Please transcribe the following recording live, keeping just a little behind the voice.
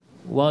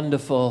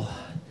Wonderful.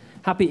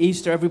 Happy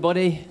Easter,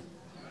 everybody.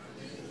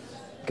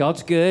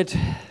 God's good.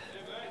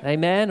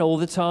 Amen. All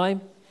the time.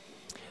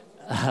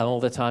 All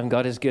the time.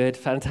 God is good.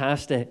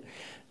 Fantastic.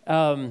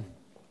 Wow.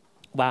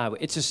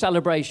 It's a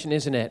celebration,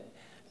 isn't it?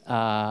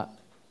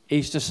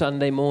 Easter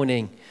Sunday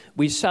morning.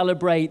 We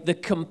celebrate the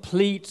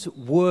complete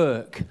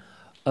work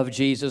of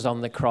Jesus on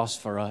the cross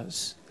for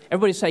us.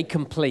 Everybody say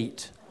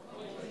complete.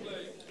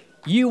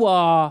 You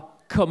are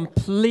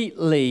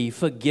completely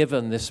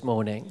forgiven this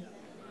morning.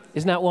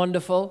 Isn't that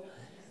wonderful?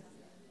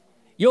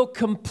 You're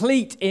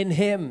complete in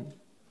Him.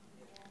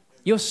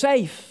 You're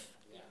safe.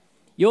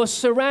 You're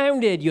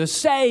surrounded. You're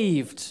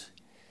saved.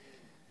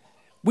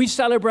 We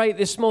celebrate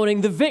this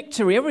morning the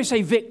victory. Everybody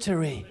say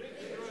victory.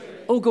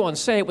 Oh, go on,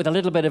 say it with a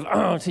little bit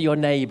of to your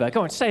neighbor.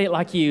 Go on, say it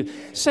like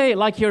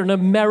you're an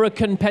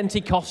American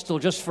Pentecostal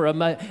just for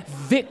a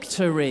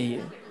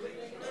victory.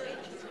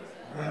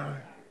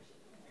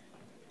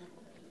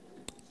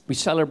 We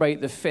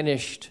celebrate the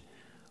finished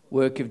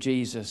work of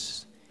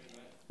Jesus.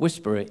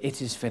 Whisper it,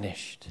 it is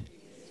finished.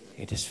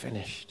 It is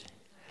finished.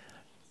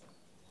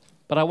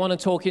 But I want to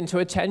talk into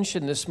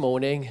attention this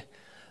morning.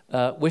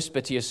 Whisper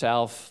to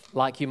yourself,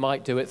 like you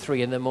might do at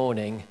 3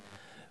 a.m.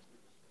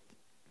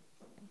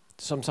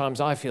 Sometimes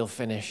I feel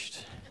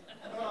finished.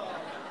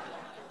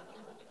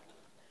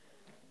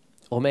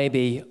 Or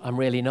maybe I'm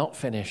really not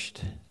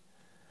finished.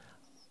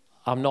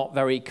 I'm not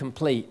very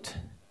complete.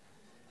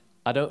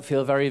 I don't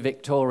feel very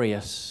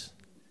victorious.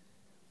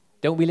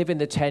 Don't we live in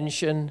the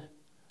tension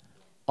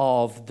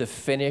of the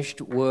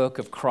finished work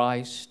of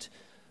Christ,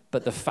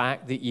 but the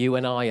fact that you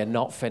and I are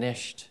not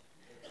finished?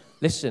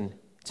 Listen,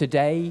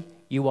 today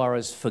you are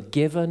as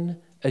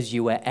forgiven as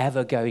you were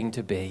ever going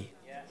to be,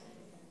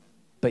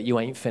 but you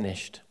ain't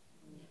finished.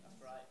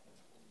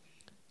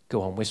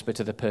 Go on, whisper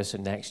to the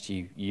person next to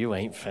you, you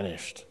ain't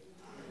finished.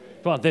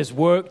 But there's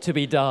work to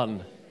be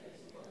done.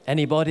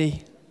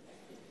 Anybody?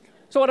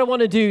 So what I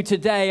want to do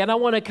today, and I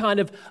want to kind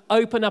of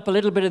open up a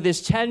little bit of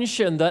this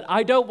tension that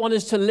I don't want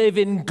us to live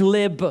in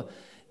glib,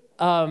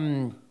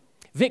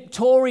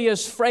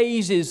 victorious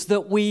phrases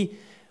that we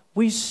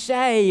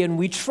say and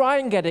we try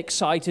and get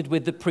excited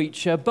with the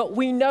preacher, but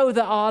we know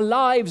that our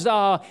lives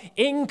are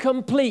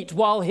incomplete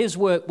while his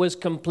work was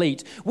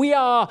complete. We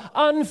are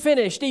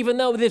unfinished even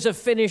though there's a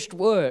finished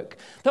work,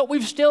 that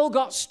we've still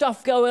got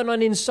stuff going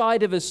on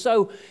inside of us.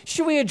 So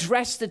should we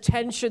address the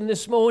tension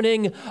this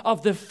morning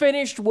of the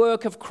finished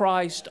work of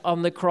Christ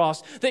on the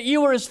cross, that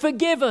you are as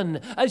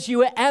forgiven as you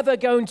were ever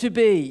going to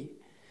be?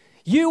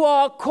 You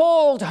are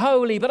called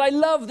holy, but I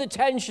love the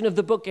tension of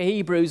the book of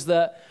Hebrews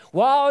that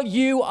while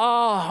you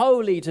are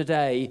holy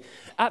today,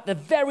 at the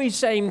very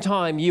same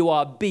time you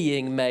are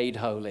being made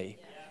holy.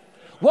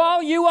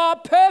 While you are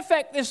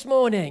perfect this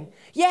morning,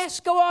 yes,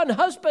 go on,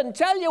 husband,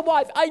 tell your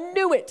wife, I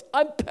knew it,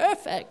 I'm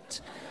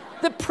perfect.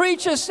 The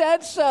preacher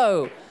said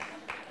so.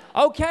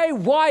 Okay,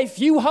 wife,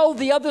 you hold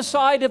the other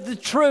side of the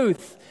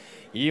truth.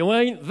 You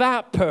ain't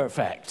that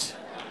perfect.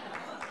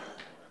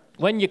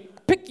 When you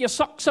pick your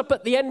socks up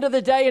at the end of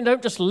the day and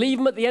don't just leave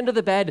them at the end of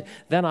the bed,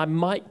 then I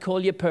might call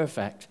you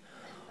perfect.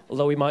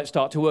 Although we might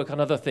start to work on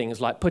other things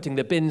like putting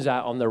the bins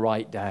out on the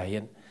right day.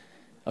 And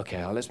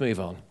okay, let's move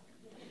on.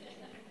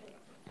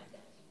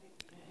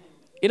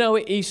 You know,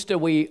 at Easter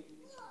we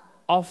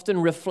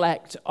often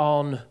reflect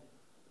on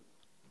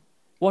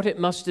what it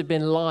must have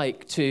been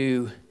like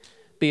to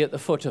be at the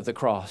foot of the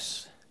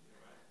cross.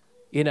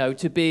 You know,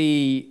 to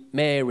be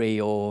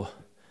Mary or,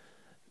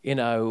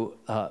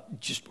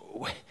 just...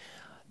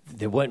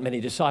 There weren't many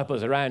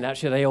disciples around.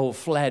 Actually, they all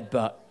fled.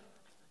 But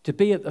to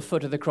be at the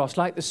foot of the cross,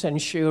 like the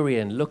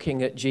centurion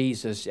looking at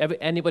Jesus.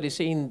 Anybody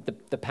seen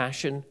the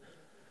Passion?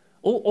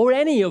 Or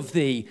any of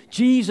the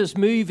Jesus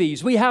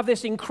movies? We have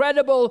this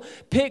incredible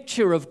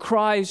picture of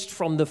Christ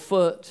from the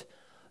foot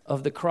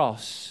of the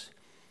cross.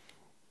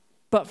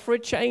 But for a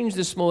change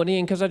this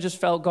morning, because I just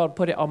felt God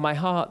put it on my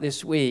heart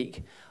this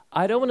week,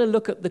 I don't want to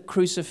look at the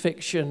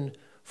crucifixion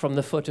from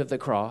the foot of the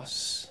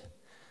cross.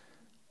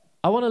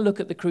 I want to look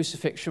at the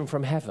crucifixion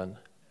from heaven.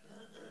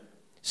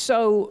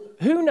 So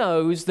who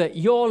knows that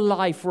your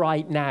life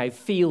right now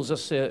feels a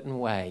certain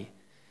way?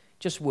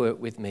 Just work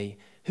with me.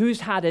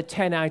 Who's had a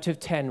 10 out of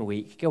 10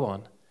 week? Go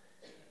on.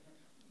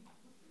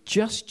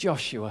 Just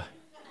Joshua.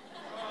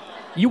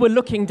 You were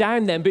looking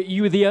down then, but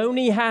you were the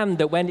only hand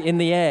that went in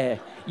the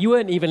air. You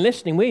weren't even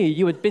listening, were you?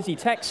 You were busy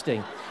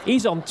texting.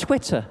 He's on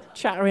Twitter,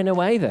 chattering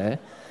away there.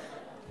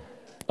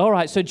 All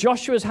right, so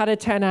Joshua's had a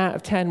 10 out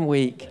of 10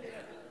 week.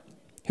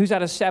 Who's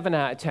had a 7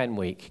 out of 10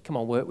 week? Come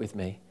on, work with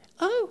me.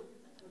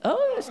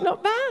 Oh, it's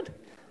not bad.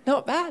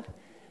 Not bad.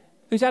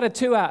 Who's had a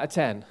 2 out of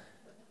 10?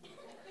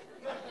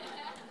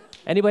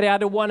 Anybody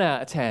had a 1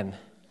 out of 10?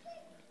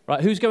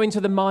 Right, who's going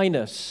to the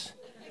minus?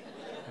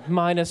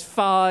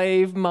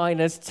 -5,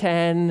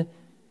 -10.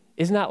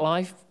 Isn't that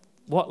life?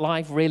 What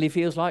life really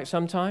feels like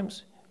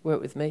sometimes?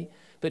 Work with me.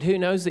 But who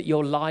knows that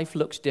your life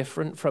looks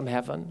different from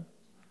heaven?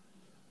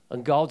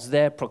 And God's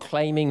there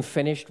proclaiming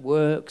finished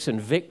works and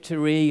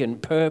victory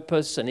and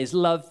purpose and his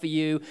love for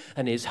you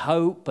and his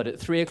hope. But at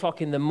 3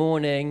 o'clock in the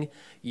morning,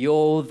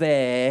 you're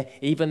there,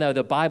 even though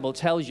the Bible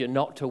tells you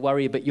not to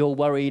worry, but you're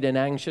worried and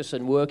anxious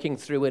and working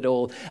through it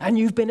all. And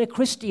you've been a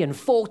Christian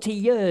 40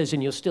 years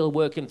and you're still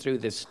working through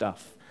this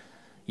stuff.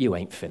 You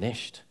ain't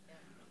finished.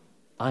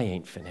 I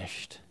ain't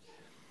finished.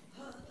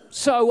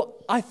 So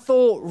I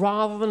thought,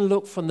 rather than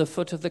look from the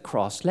foot of the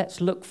cross,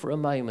 let's look for a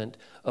moment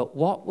at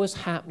what was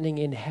happening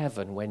in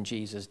heaven when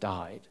Jesus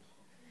died.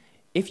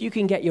 If you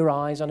can get your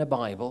eyes on a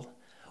Bible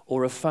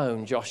or a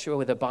phone, Joshua,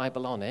 with a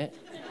Bible on it,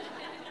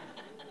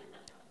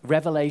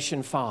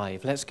 Revelation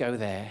 5, let's go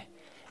there.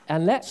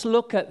 And let's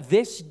look at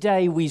this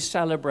day we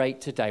celebrate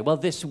today, well,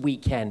 this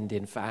weekend,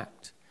 in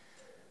fact,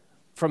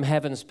 from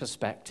heaven's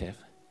perspective.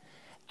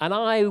 And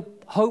I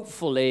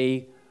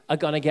hopefully are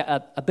going to get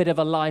a bit of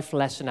a life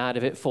lesson out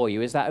of it for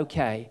you. Is that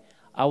okay?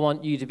 I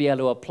want you to be able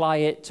to apply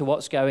it to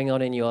what's going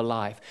on in your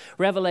life.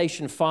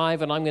 Revelation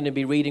 5, and I'm going to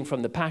be reading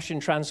from the Passion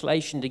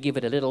Translation to give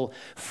it a little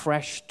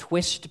fresh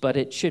twist, but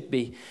it should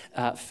be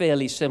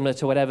fairly similar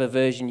to whatever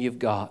version you've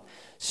got.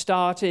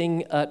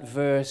 Starting at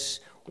verse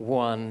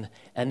 1,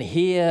 and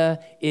here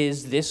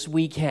is this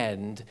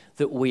weekend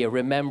that we are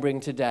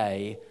remembering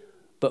today,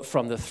 but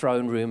from the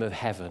throne room of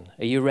heaven.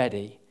 Are you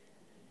ready?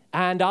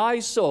 And I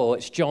saw,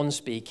 it's John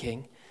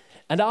speaking,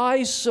 and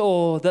I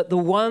saw that the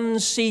one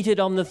seated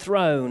on the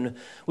throne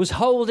was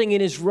holding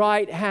in his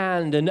right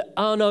hand an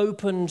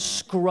unopened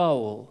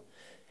scroll.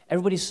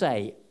 Everybody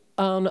say,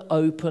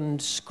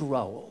 unopened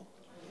scroll.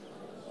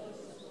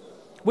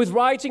 With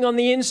writing on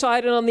the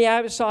inside and on the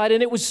outside,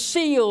 and it was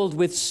sealed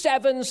with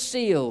 7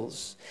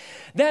 seals.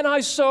 Then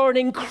I saw an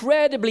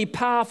incredibly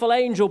powerful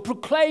angel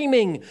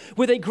proclaiming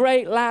with a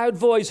great loud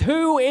voice,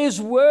 "Who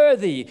is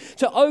worthy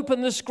to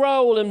open the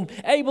scroll and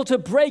able to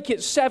break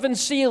its 7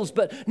 seals?"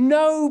 But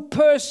no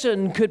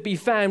person could be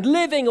found,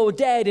 living or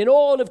dead, in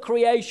all of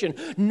creation.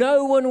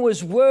 No one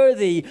was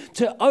worthy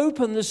to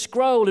open the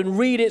scroll and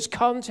read its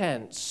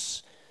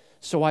contents.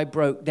 So I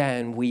broke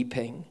down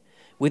weeping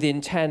with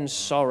intense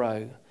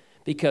sorrow,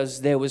 because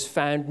there was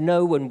found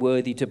no one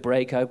worthy to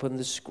break open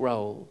the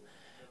scroll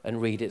and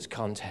read its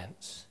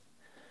contents.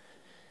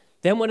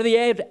 Then one of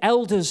the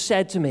elders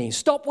said to me,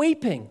 "Stop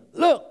weeping.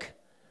 Look,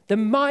 the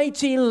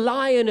mighty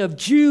Lion of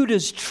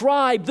Judah's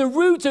tribe, the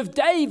Root of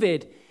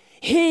David,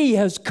 he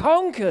has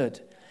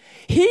conquered.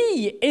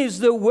 He is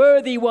the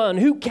worthy one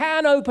who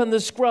can open the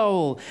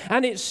scroll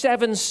and its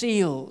 7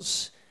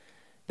 seals."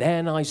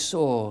 Then I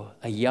saw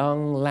a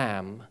young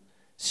lamb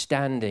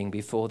standing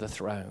before the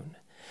throne.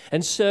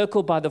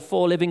 Encircled by the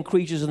 4 living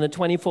creatures and the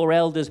 24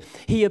 elders,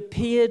 he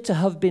appeared to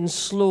have been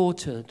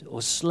slaughtered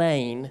or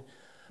slain,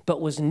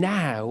 but was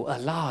now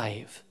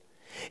alive.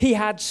 He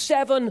had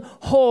 7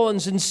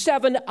 horns and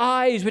 7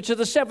 eyes, which are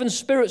the 7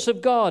 spirits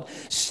of God,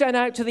 sent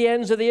out to the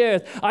ends of the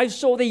earth. I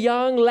saw the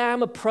young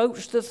lamb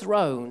approach the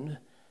throne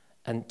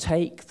and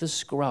take the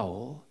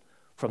scroll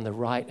from the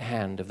right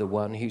hand of the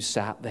one who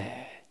sat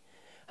there.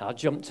 I'll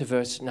jump to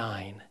verse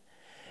 9.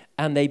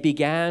 And they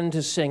began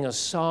to sing a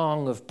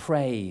song of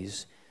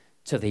praise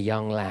to the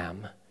young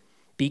lamb.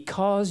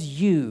 "Because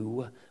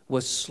you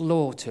were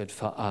slaughtered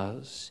for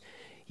us,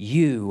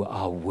 you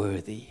are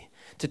worthy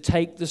to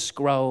take the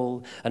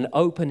scroll and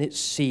open its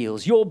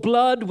seals. Your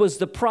blood was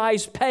the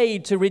price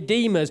paid to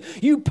redeem us.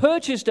 You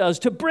purchased us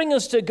to bring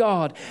us to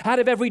God out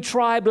of every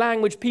tribe,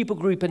 language, people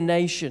group, and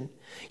nation.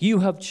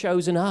 You have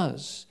chosen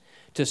us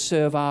to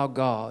serve our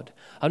God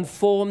and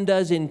formed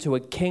us into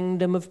a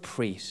kingdom of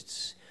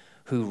priests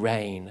who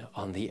reign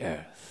on the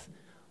earth."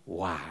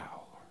 Wow.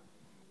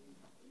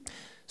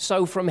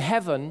 So from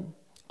heaven,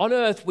 on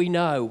earth we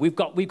know, we've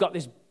got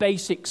this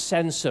basic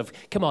sense of,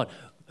 come on,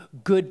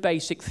 good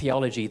basic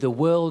theology. The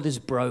world is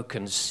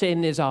broken.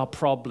 Sin is our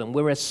problem.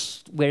 We're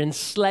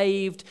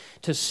enslaved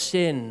to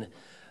sin,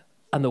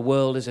 and the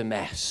world is a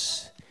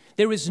mess.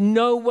 There is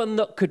no one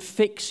that could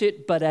fix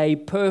it but a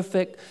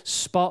perfect,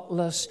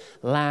 spotless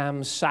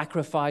lamb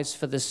sacrificed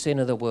for the sin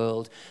of the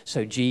world.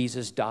 So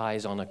Jesus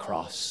dies on a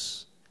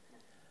cross.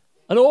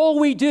 And all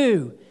we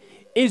do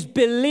is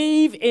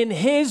believe in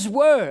his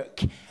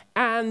work,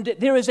 and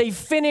there is a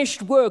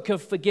finished work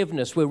of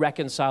forgiveness. We're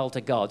reconciled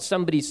to God.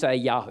 Somebody say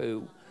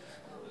Yahoo.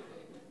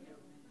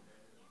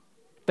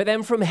 But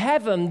then from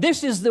heaven,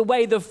 this is the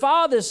way the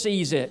Father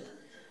sees it.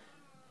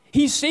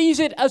 He sees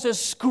it as a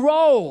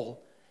scroll,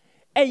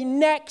 a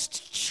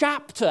next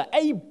chapter,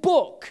 a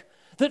book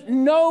that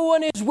no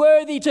one is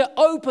worthy to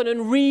open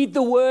and read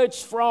the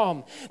words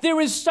from.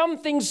 There is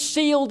something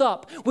sealed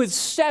up with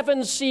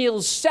 7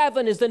 seals.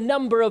 7 is the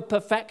number of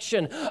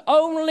perfection.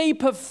 Only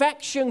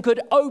perfection could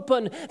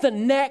open the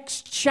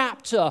next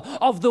chapter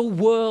of the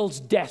world's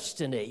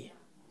destiny.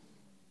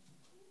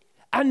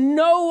 And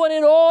no one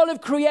in all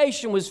of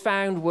creation was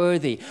found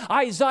worthy.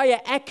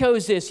 Isaiah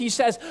echoes this. He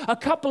says a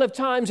couple of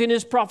times in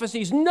his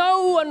prophecies,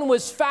 no one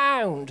was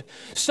found.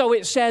 So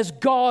it says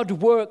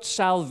God worked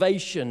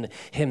salvation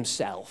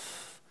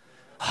himself.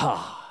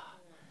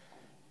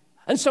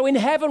 And so in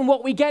heaven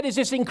what we get is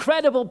this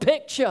incredible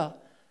picture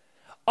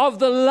of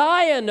the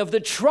Lion of the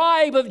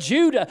tribe of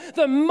Judah,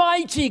 the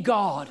mighty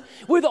God,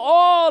 with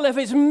all of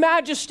his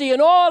majesty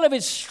and all of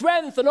his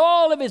strength and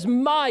all of his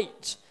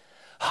might,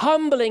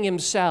 humbling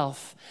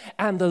himself,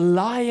 and the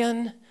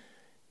lion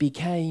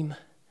became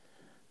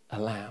a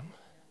lamb.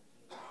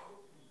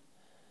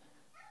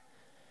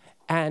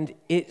 And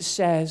it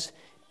says,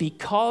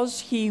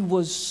 because he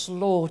was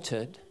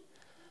slaughtered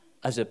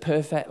as a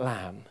perfect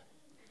lamb,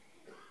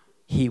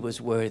 he was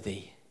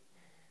worthy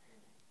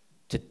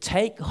to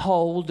take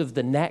hold of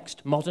the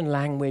next modern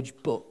language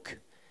book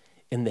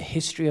in the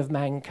history of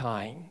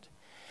mankind.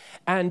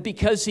 And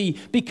because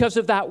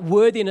of that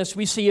worthiness,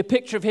 we see a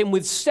picture of him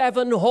with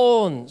 7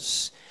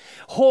 horns.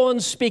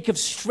 Horns speak of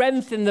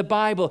strength in the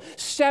Bible.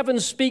 7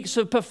 speaks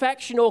of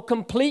perfection or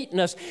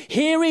completeness.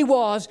 Here he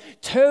was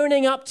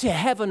turning up to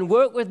heaven.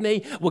 Work with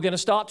me. We're going to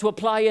start to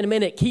apply in a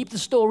minute. Keep the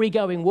story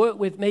going. Work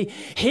with me.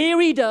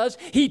 Here he does.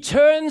 He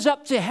turns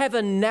up to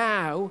heaven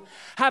now.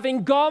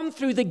 Having gone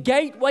through the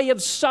gateway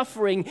of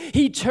suffering,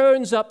 he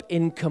turns up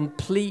in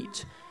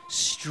complete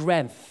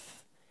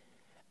strength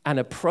and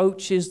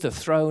approaches the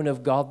throne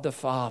of God the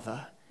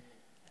Father.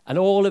 And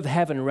all of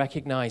heaven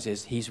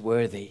recognizes he's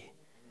worthy.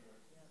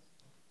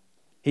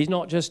 He's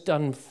not just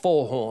done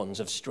 4 horns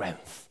of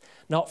strength,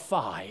 not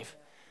 5.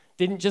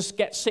 Didn't just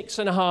get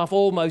 6.5,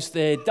 almost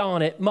there,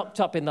 darn it, mucked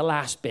up in the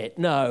last bit.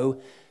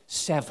 No,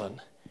 7.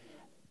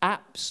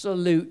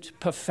 Absolute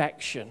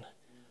perfection.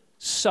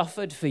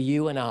 Suffered for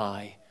you and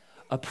I,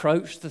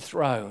 approached the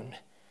throne.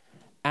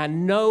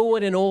 And no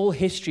one in all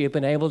history had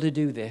been able to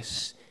do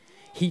this.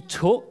 He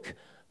took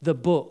the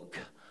book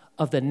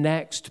of the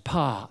next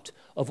part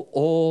of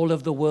all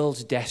of the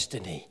world's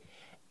destiny,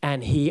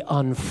 and he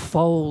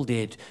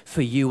unfolded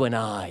for you and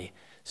I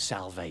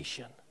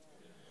salvation.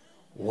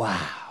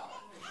 Wow.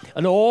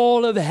 And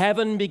all of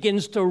heaven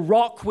begins to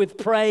rock with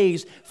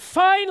praise.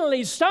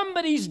 Finally,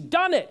 somebody's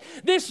done it.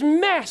 This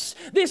mess,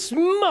 this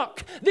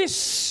muck, this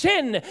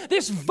sin,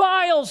 this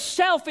vile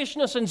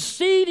selfishness and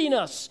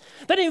seediness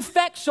that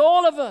infects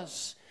all of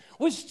us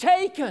was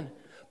taken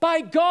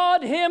by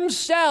God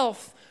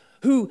himself,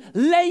 who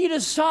laid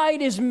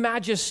aside his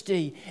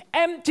majesty,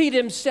 emptied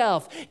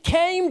himself,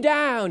 came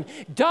down,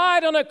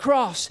 died on a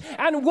cross,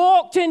 and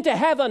walked into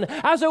heaven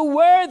as a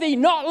worthy,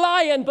 not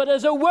lion, but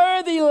as a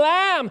worthy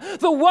lamb.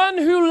 The one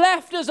who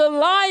left as a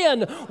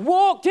lion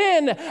walked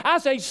in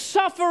as a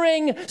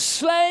suffering,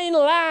 slain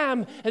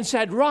lamb and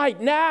said, right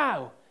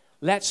now,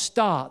 let's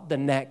start the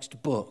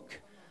next book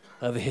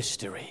of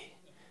history.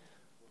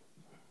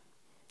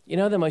 You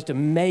know, the most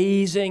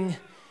amazing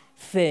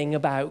thing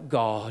about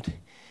God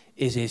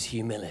is his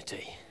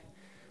humility.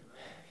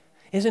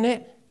 Isn't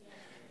it?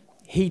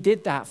 He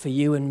did that for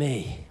you and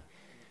me.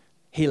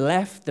 He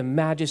left the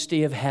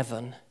majesty of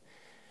heaven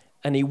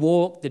and he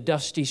walked the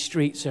dusty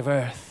streets of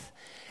earth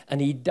and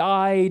he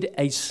died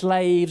a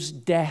slave's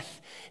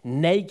death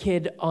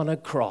naked on a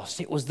cross.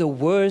 It was the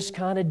worst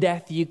kind of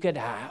death you could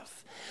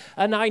have.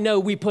 And I know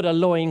we put a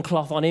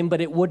loincloth on him,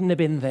 but it wouldn't have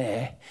been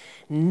there.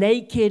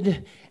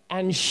 Naked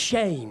and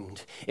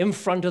shamed in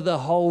front of the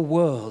whole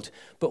world.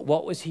 But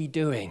what was he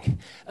doing?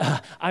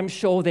 I'm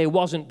sure there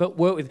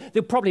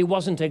probably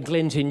wasn't a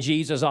glint in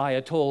Jesus' eye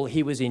at all.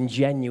 He was in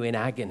genuine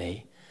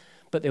agony.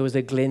 But there was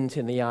a glint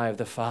in the eye of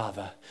the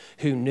Father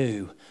who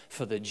knew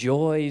for the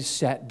joys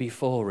set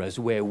before us,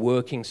 we're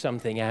working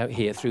something out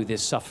here through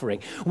this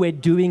suffering. We're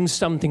doing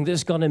something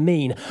that's going to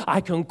mean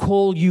I can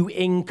call you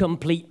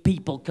incomplete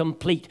people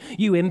complete,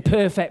 you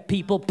imperfect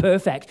people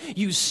perfect,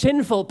 you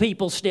sinful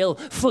people still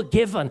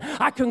forgiven.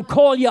 I can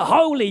call you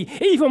holy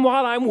even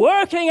while I'm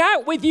working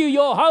out with you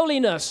your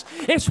holiness.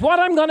 It's what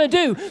I'm going to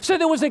do. So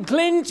there was a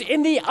glint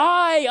in the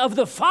eye of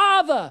the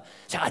Father.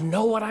 So I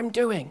know what I'm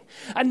doing.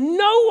 And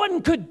no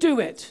one could do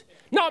it.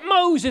 Not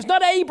Moses,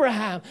 not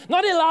Abraham,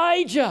 not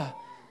Elijah,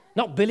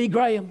 not Billy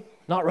Graham,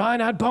 not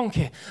Reinhard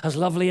Bonnke, as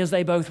lovely as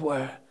they both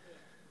were.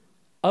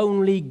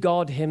 Only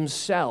God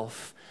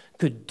himself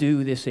could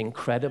do this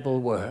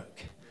incredible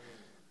work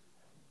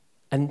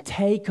and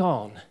take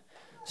on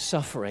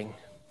suffering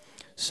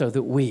so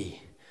that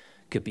we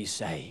could be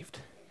saved.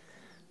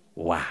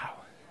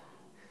 Wow.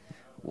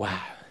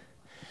 Wow.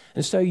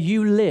 And so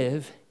you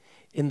live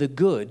in the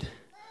good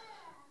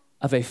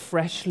of a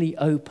freshly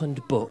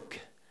opened book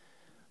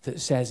that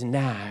says,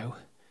 now,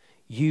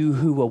 you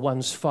who were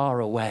once far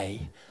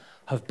away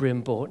have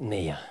been brought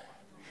near.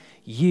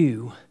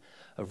 You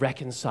are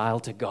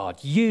reconciled to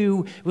God.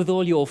 You, with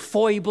all your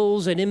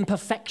foibles and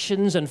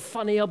imperfections and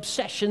funny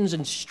obsessions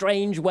and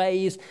strange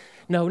ways.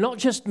 No, not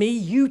just me,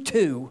 you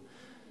too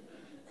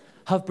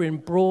have been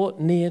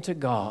brought near to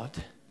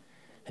God.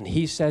 And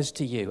he says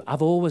to you,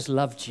 I've always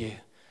loved you,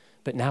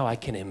 but now I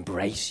can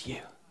embrace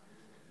you.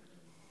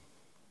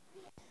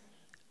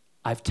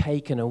 I've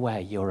taken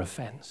away your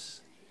offense.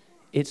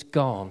 It's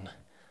gone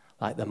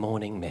like the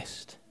morning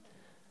mist.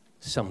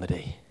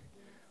 Somebody,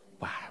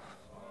 wow.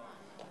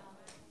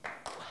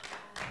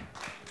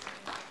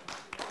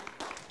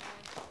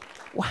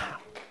 Wow.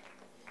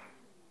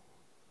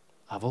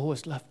 I've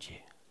always loved you.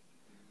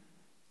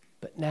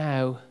 But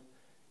now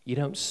you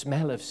don't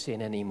smell of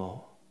sin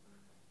anymore.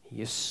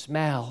 You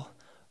smell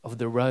of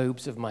the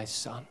robes of my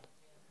Son.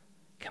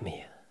 Come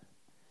here.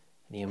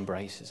 And he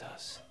embraces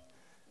us.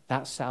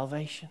 That's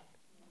salvation.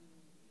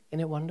 Isn't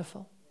it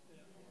wonderful?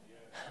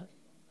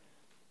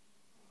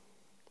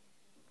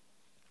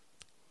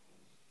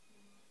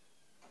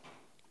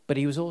 But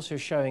he was also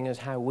showing us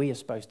how we are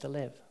supposed to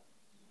live.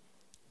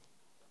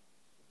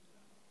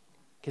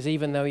 Because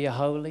even though you're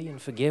holy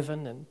and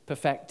forgiven and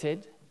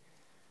perfected,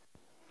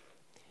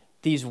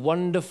 these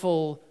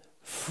wonderful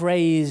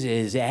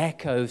phrases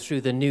echo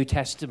through the New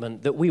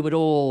Testament that we would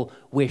all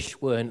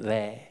wish weren't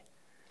there.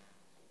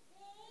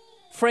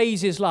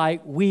 Phrases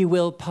like, we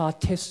will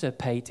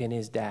participate in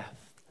his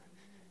death.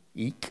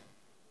 Eek.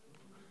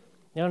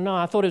 No,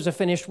 I thought it was a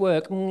finished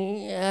work.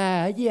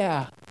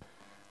 Yeah.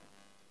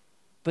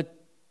 But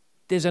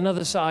there's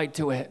another side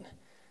to it.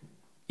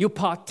 You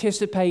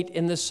participate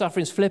in the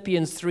sufferings.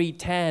 Philippians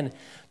 3:10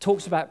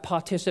 talks about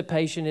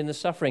participation in the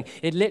suffering.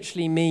 It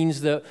literally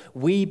means that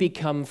we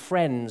become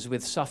friends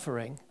with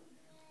suffering.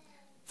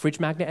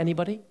 Fridge magnet,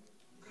 anybody?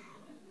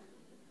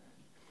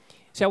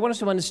 See, I want us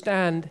to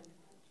understand,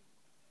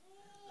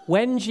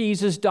 when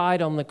Jesus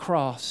died on the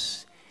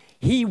cross,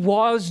 he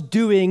was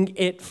doing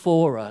it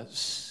for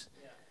us.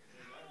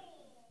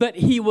 But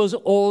he was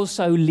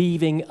also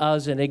leaving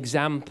us an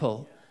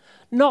example.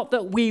 Not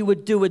that we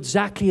would do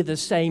exactly the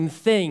same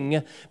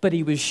thing, but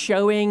he was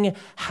showing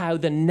how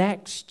the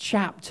next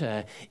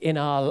chapter in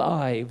our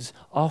lives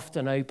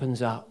often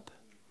opens up.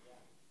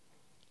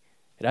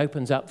 It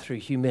opens up through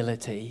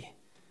humility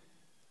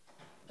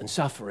and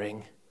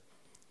suffering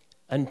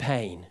and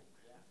pain.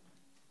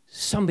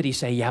 Somebody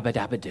say yabba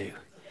dabba do.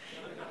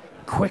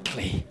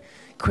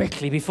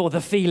 Quickly, before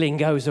the feeling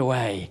goes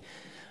away.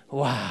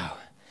 Wow.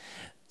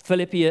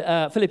 Philippians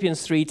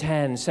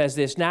 3:10 says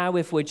this, now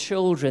if we're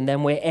children,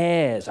 then we're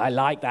heirs. I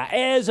like that.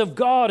 Heirs of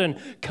God and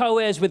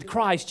co-heirs with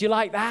Christ. Do you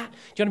like that? Do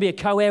you want to be a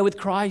co-heir with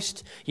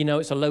Christ? You know,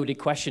 it's a loaded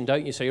question,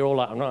 don't you? So you're all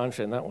like, I'm not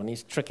answering that one.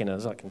 He's tricking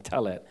us, I can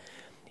tell it.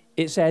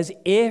 It says,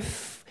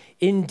 if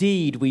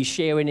indeed we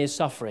share in his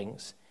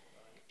sufferings,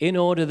 in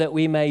order that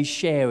we may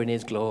share in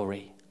his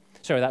glory.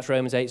 Sorry, that's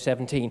Romans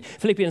 8:17.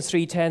 Philippians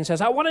 3:10 says,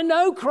 I want to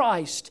know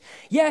Christ.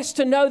 Yes,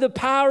 to know the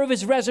power of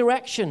his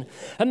resurrection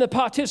and the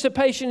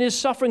participation in his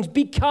sufferings,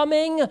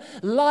 becoming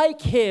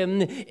like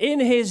him in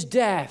his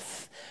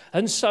death,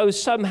 and so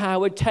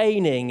somehow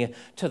attaining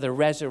to the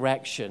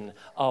resurrection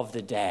of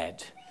the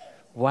dead.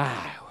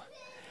 Wow.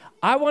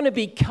 I want to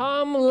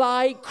become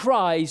like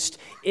Christ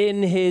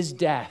in his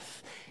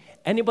death.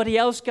 Anybody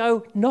else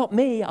go, not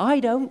me,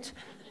 I don't.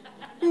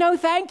 No,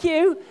 thank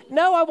you.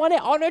 No, I want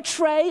it on a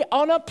tray,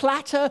 on a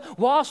platter,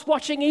 whilst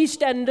watching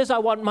EastEnders. I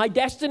want my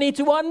destiny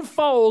to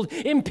unfold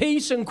in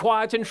peace and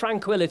quiet and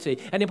tranquility.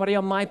 Anybody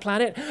on my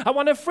planet? I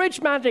want a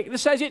fridge magic that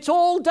says it's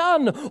all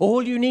done.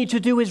 All you need to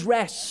do is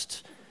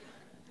rest.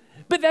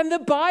 But then the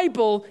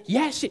Bible,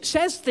 yes, it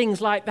says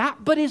things like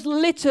that, but is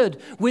littered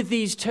with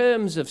these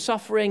terms of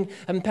suffering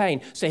and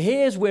pain. So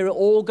here's where it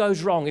all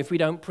goes wrong if we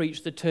don't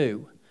preach the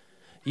two.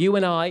 You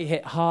and I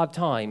hit hard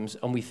times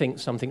and we think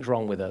something's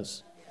wrong with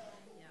us.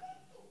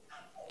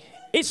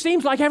 It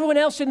seems like everyone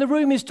else in the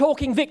room is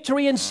talking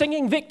victory and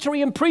singing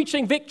victory and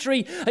preaching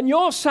victory, and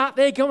you're sat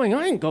there going,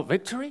 I ain't got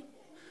victory.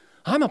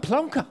 I'm a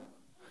plonker.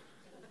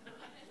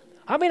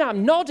 I mean,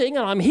 I'm nodding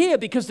and I'm here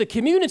because the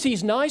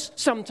community's nice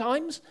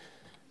sometimes.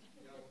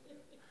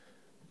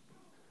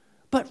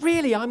 But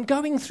really, I'm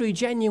going through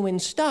genuine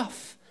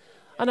stuff,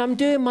 and I'm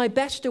doing my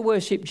best to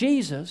worship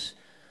Jesus,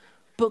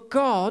 but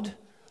God,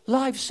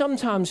 life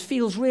sometimes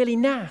feels really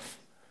naff.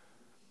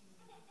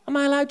 Am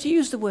I allowed to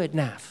use the word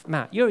naff?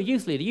 Matt, you're a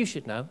youth leader. You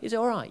should know. Is it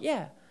all right?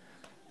 Yeah.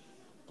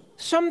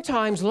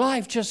 Sometimes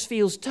life just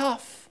feels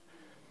tough.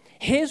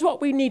 Here's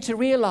what we need to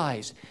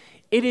realize.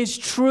 It is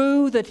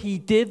true that he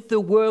did the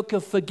work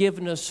of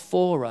forgiveness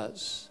for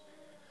us,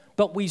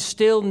 but we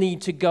still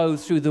need to go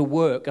through the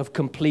work of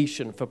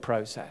completion for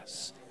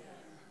process.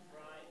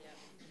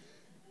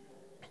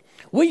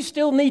 We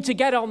still need to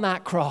get on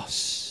that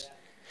cross.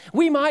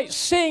 We might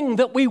sing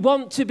that we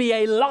want to be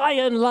a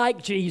lion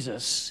like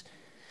Jesus.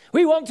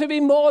 We want to be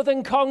more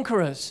than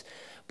conquerors.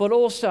 But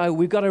also,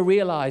 we've got to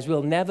realize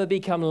we'll never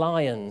become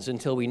lions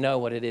until we know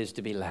what it is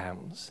to be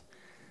lambs.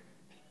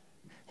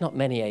 Not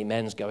many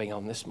amens going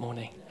on this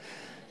morning.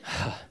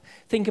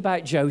 Think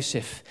about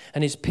Joseph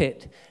and his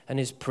pit and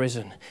his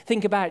prison.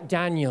 Think about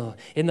Daniel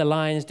in the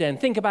lion's den.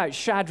 Think about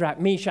Shadrach,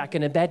 Meshach,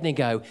 and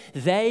Abednego.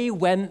 They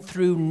went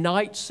through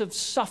nights of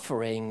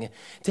suffering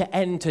to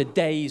enter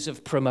days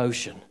of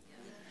promotion.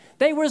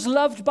 They were as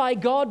loved by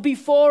God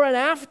before and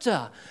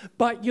after,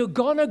 but you're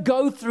going to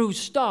go through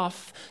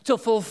stuff to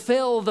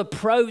fulfill the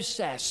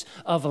process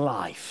of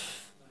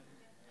life.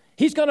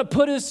 He's going to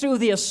put us through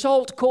the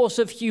assault course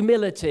of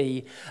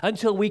humility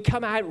until we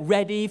come out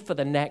ready for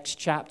the next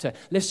chapter.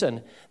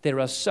 Listen, there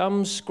are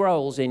some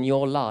scrolls in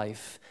your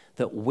life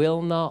that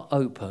will not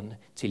open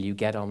till you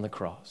get on the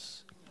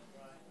cross.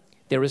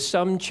 There are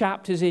some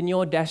chapters in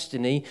your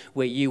destiny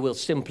where you will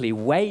simply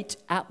wait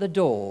at the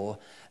door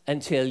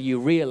until you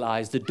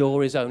realize the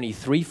door is only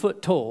 3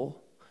 foot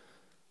tall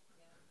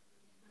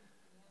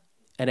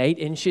and 8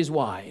 inches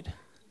wide.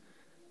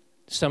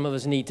 Some of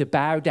us need to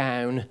bow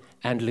down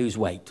and lose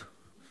weight.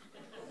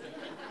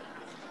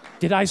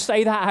 Did I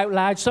say that out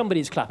loud?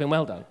 Somebody's clapping.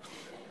 Well done.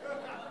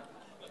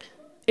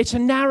 It's a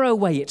narrow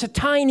way. It's a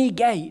tiny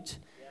gate.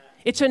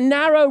 It's a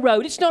narrow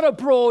road. It's not a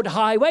broad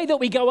highway that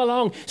we go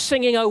along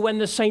singing, "Oh, when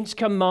the saints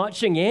come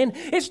marching in."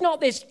 It's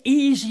not this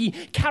easy,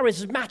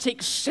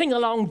 charismatic,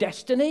 sing-along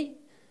destiny.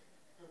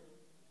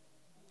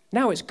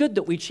 Now, it's good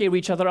that we cheer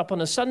each other up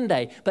on a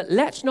Sunday, but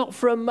let's not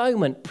for a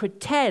moment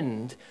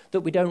pretend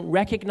that we don't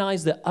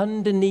recognize that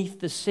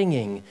underneath the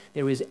singing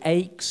there is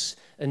aches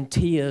and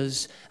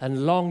tears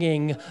and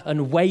longing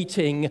and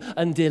waiting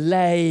and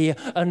delay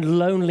and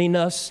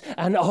loneliness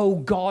and, "Oh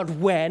God,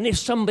 when? Is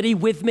somebody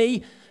with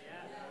me?"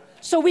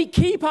 So we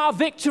keep our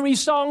victory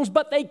songs,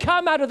 but they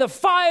come out of the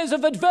fires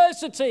of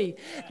adversity.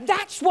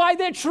 That's why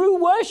they're true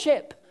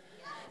worship.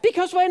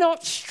 Because we're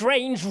not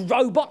strange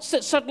robots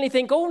that suddenly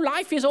think, "Oh,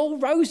 life is all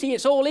rosy,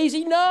 it's all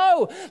easy."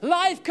 No,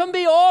 life can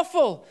be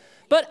awful.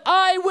 But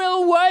I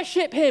will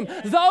worship him.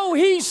 Though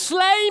he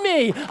slay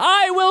me,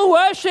 I will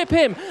worship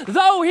him.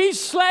 Though he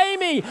slay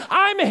me,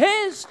 I'm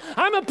his.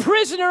 I'm a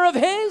prisoner of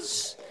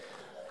his.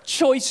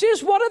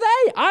 Choices, what are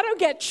they? I don't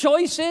get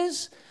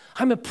choices.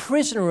 I'm a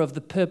prisoner of the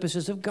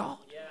purposes of God.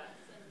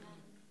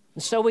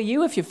 And so are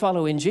you if you're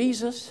following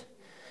Jesus.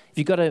 If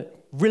you've got a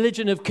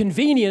religion of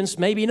convenience,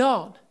 maybe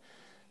not.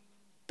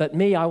 But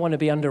me, I want to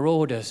be under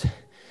orders.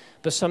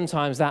 But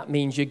sometimes that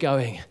means you're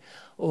going,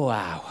 "Oh,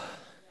 wow.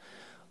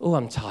 Oh,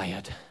 I'm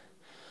tired.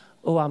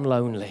 Oh, I'm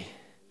lonely.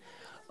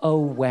 Oh,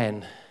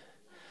 when?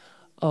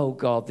 Oh,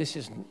 God, this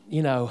is,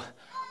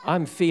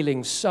 I'm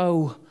feeling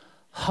so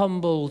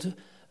humbled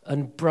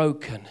and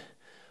broken.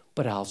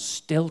 But I'll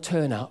still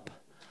turn up.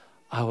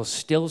 I will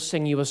still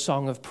sing you a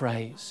song of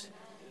praise."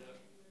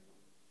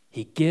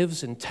 He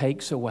gives and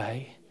takes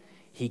away.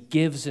 He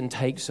gives and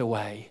takes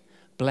away.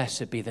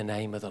 Blessed be the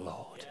name of the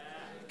Lord.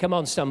 Come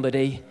on,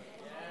 somebody.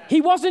 He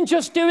wasn't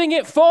just doing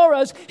it for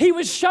us. He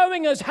was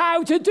showing us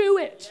how to do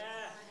it.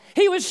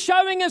 He was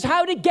showing us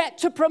how to get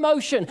to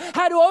promotion,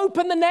 how to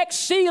open the next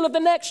seal of the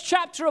next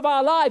chapter of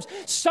our lives.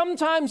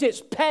 Sometimes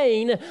it's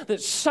pain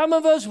that some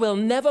of us will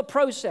never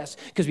process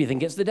because we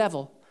think it's the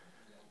devil.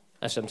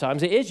 And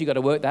sometimes it is. You've got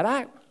to work that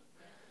out.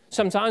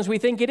 Sometimes we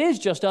think it is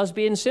just us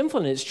being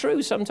sinful, and it's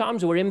true.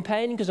 Sometimes we're in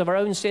pain because of our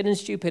own sin and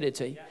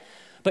stupidity.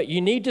 But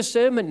you need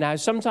discernment now.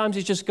 Sometimes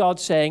it's just God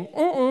saying,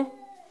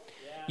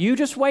 you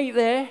just wait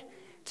there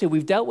till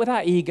we've dealt with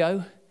our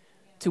ego,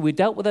 till we've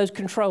dealt with those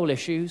control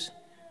issues,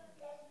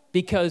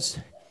 because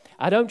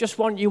I don't just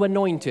want you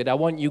anointed, I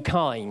want you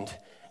kind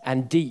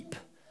and deep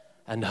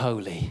and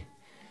holy.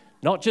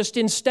 Not just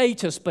in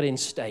status, but in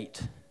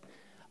state.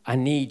 I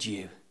need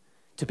you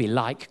to be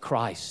like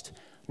Christ,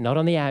 not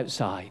on the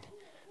outside,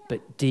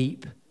 but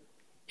deep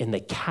in the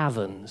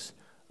caverns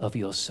of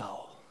your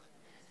soul.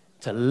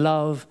 To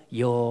love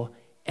your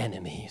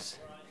enemies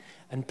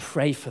and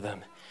pray for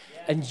them.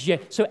 And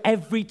so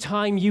every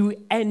time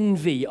you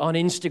envy on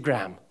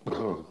Instagram,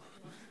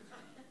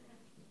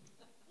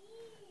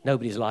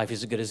 nobody's life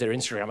is as good as their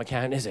Instagram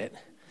account, is it?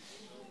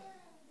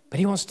 But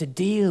he wants to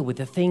deal with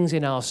the things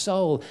in our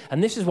soul.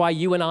 And this is why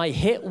you and I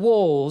hit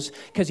walls,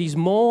 because he's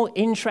more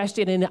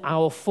interested in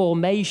our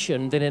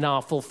formation than in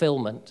our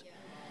fulfillment.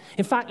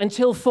 In fact,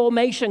 until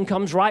formation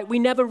comes right, we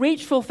never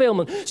reach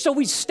fulfillment. So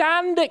we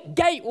stand at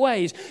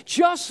gateways,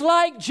 just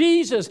like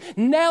Jesus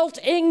knelt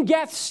in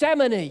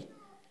Gethsemane.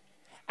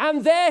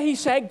 And there he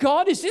said,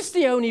 "God, is this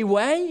the only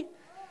way?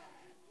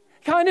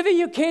 Are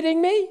you kidding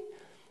me?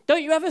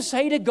 Don't you ever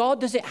say to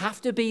God, does it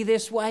have to be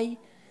this way?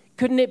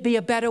 Couldn't it be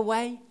a better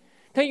way?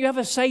 Don't you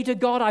ever say to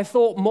God, I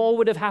thought more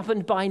would have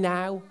happened by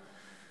now?"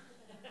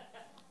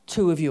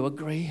 Two of you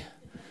agree.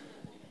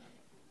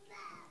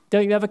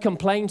 Don't you ever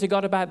complain to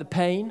God about the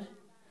pain?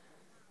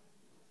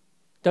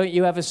 Don't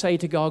you ever say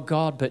to God,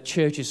 "God, but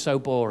church is so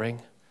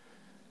boring."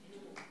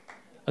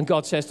 And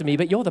God says to me,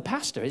 "But you're the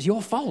pastor, it's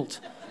your fault."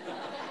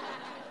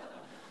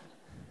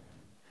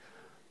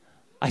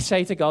 I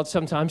say to God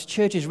sometimes,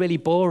 "Church is really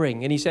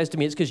boring." And he says to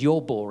me, "It's because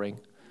you're boring.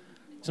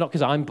 It's not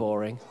because I'm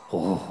boring."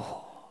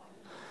 Oh.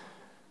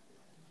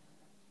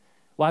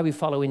 Why are we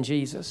following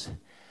Jesus?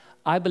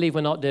 I believe we're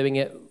not doing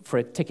it for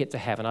a ticket to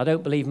heaven. I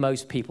don't believe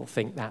most people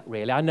think that,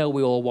 really. I know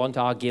we all want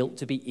our guilt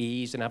to be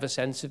eased and have a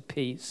sense of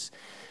peace.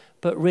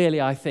 But really,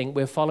 I think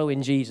we're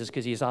following Jesus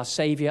because he's our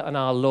Savior and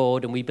our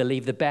Lord, and we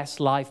believe the best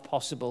life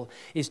possible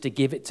is to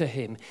give it to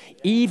him.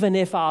 Even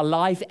if our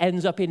life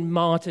ends up in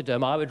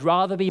martyrdom, I would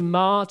rather be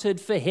martyred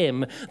for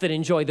him than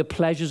enjoy the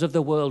pleasures of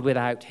the world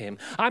without him.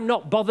 I'm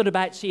not bothered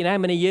about seeing how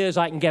many years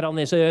I can get on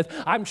this earth.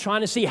 I'm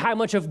trying to see how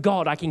much of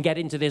God I can get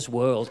into this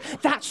world.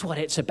 That's what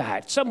it's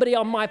about. Somebody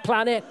on my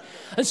planet.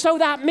 And so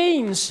that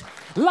means,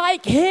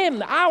 like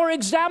him, our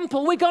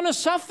example, we're going to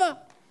suffer.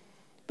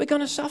 We're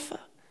going to suffer.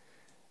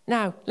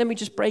 Now, let me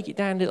just break it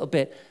down a little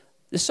bit.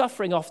 The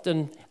suffering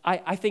often,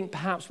 I think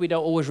perhaps we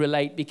don't always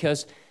relate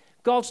because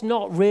God's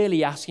not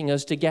really asking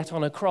us to get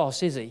on a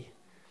cross, is he?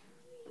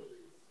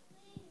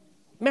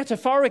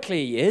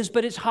 Metaphorically he is,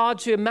 but it's hard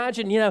to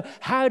imagine,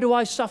 how do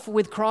I suffer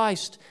with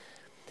Christ?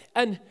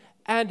 And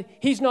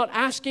he's not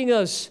asking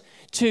us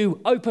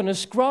to open a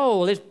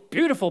scroll. It's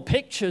beautiful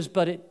pictures,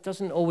 but it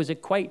doesn't always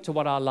equate to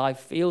what our life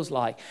feels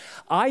like.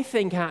 I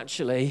think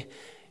actually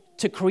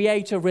to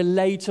create a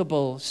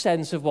relatable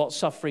sense of what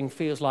suffering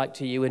feels like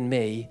to you and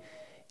me,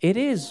 it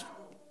is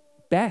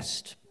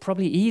best,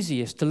 probably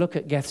easiest, to look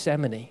at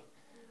Gethsemane.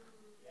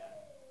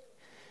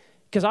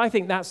 Because I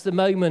think that's the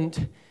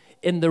moment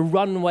in the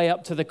runway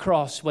up to the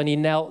cross when he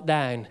knelt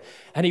down.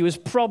 And he was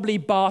probably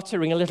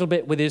bartering a little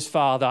bit with his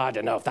Father. I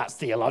don't know if that's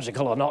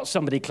theological or not.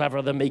 Somebody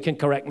cleverer than me can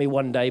correct me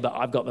one day, but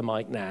I've got the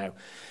mic now.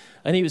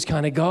 And he was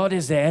kind of, God,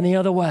 is there any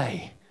other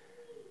way?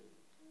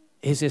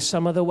 Is there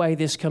some other way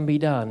this can be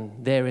done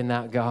there in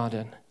that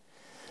garden?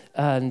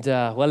 And,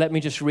 well, let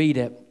me just read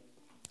it.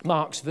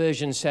 Mark's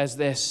version says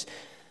this.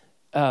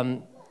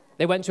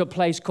 They went to a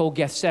place called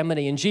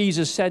Gethsemane, and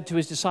Jesus said to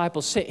his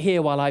disciples, sit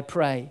here while I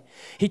pray.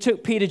 He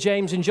took Peter,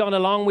 James, and John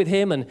along with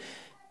him and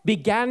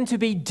began to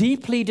be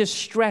deeply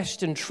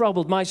distressed and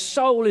troubled. My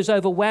soul is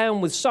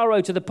overwhelmed with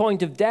sorrow to the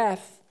point of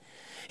death.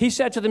 He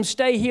said to them,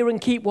 stay here and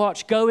keep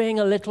watch. Going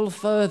a little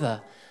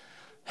further,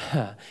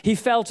 he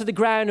fell to the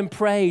ground and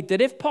prayed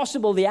that if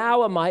possible the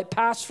hour might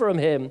pass from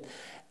him.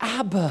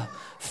 Abba,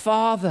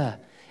 Father,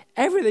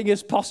 everything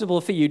is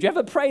possible for you. Do you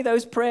ever pray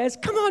those prayers?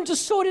 Come on,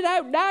 just sort it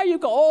out now.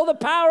 You've got all the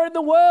power in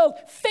the world.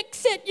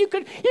 Fix it. You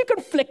can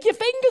flick your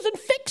fingers and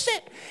fix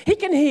it. He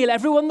can heal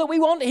everyone that we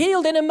want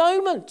healed in a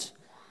moment.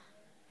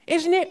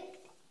 Isn't it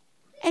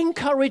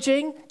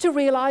encouraging to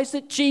realize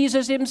that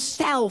Jesus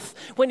himself,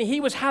 when he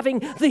was having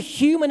the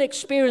human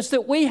experience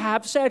that we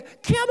have, said,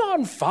 come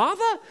on,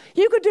 Father,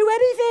 you could do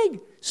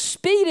anything.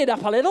 Speed it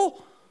up a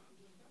little.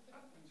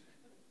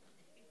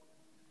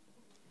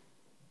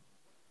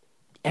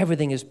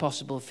 Everything is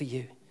possible for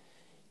you.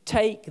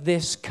 Take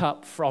this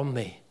cup from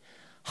me.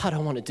 I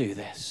don't want to do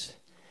this.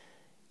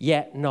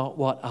 Yet not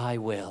what I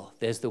will.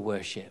 There's the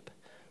worship.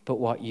 But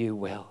what you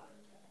will.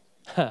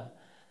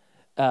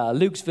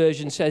 Luke's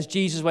version says,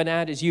 Jesus went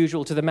out as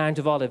usual to the Mount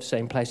of Olives,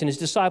 same place, and his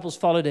disciples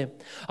followed him.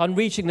 On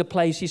reaching the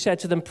place, he said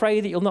to them,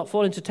 pray that you'll not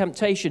fall into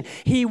temptation.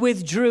 He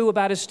withdrew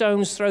about a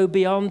stone's throw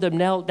beyond them,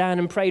 knelt down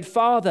and prayed,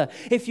 Father,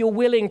 if you're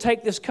willing,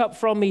 take this cup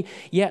from me,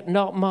 yet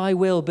not my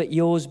will, but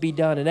yours be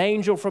done. An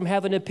angel from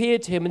heaven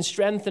appeared to him and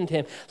strengthened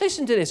him.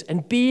 Listen to this,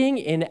 and being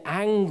in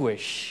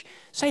anguish.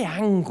 Say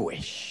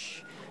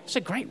anguish. It's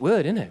a great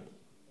word, isn't it?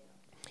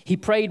 He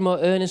prayed more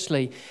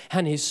earnestly,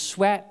 and his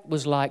sweat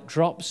was like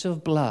drops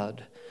of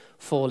blood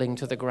falling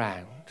to the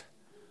ground.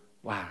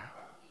 Wow.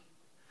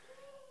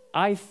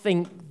 I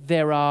think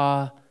there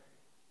are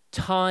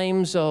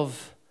times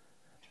of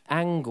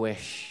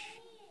anguish.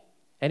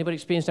 Anybody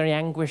experienced any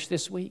anguish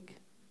this week?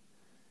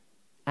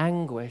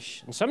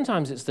 Anguish. And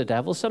sometimes it's the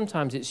devil,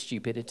 sometimes it's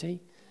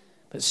stupidity.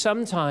 But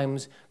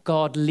sometimes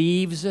God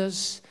leaves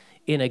us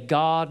in a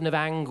garden of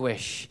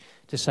anguish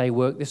to say,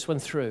 work this one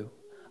through.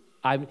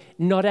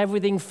 Not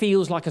everything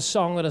feels like a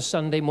song on a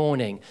Sunday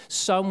morning.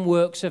 Some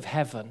works of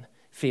heaven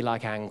feel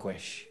like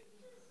anguish.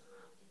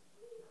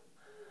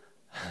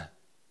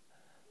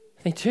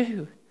 They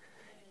do.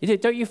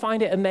 Don't you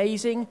find it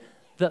amazing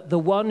that the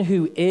one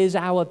who is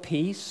our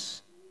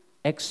peace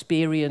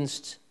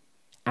experienced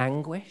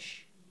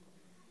anguish?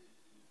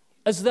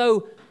 As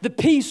though the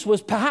peace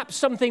was perhaps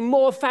something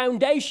more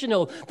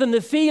foundational than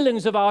the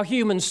feelings of our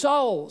human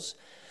souls.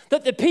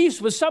 That the peace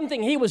was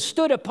something he was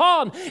stood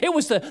upon. It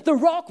was the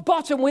rock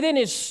bottom within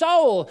his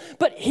soul.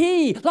 But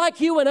he, like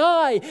you and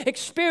I,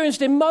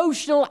 experienced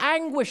emotional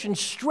anguish and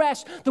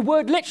stress. The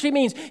word literally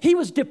means he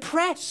was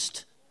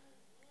depressed,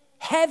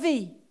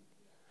 heavy,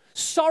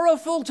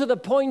 sorrowful to the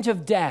point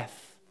of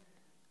death.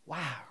 Wow.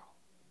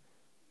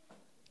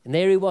 And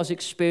there he was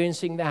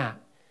experiencing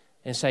that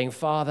and saying,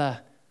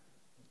 Father,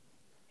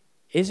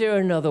 is there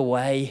another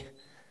way?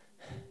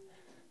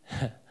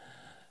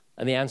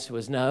 And the answer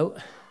was no.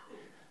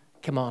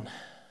 Come on,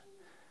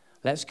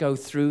 let's go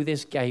through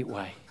this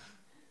gateway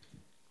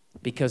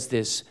because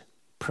there's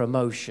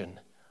promotion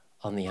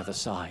on the other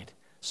side.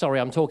 Sorry,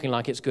 I'm talking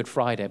like it's Good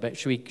Friday, but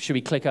should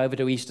we click over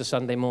to Easter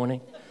Sunday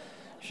morning?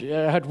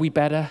 Had we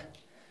better?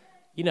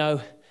 You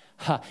know,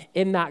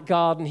 in that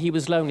garden, he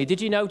was lonely.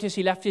 Did you notice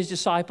he left his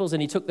disciples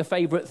and he took the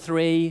favorite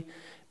 3,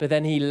 but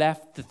then he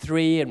left the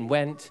 3 and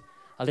went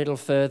a little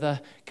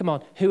further? Come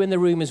on, who in the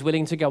room is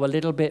willing to go a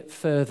little bit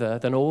further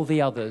than all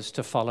the others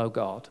to follow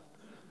God?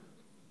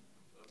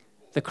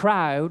 The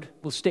crowd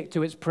will stick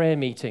to its prayer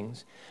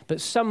meetings, but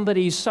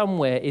somebody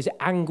somewhere is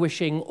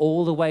anguishing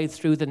all the way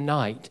through the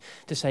night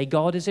to say,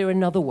 God, is there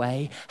another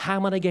way? How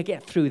am I going to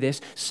get through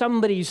this?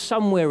 Somebody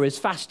somewhere is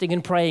fasting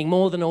and praying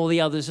more than all the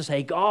others to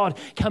say, God,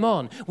 come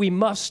on, we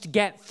must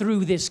get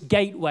through this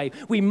gateway.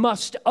 We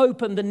must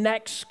open the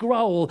next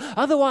scroll.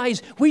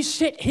 Otherwise, we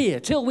sit here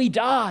till we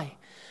die.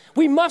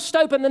 We must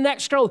open the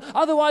next scroll.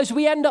 Otherwise,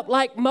 we end up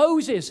like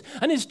Moses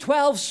and his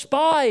 12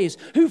 spies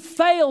who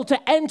failed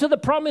to enter the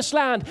promised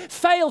land,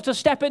 failed to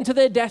step into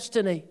their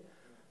destiny.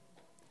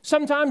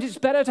 Sometimes it's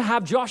better to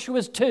have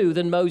Joshua's 2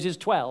 than Moses'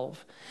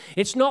 12.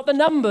 It's not the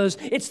numbers,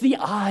 it's the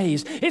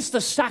eyes, it's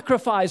the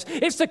sacrifice,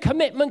 it's the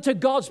commitment to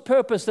God's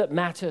purpose that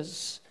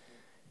matters.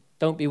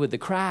 Don't be with the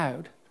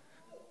crowd.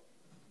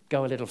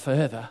 Go a little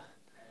further.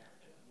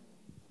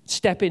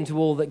 step into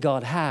all that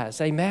God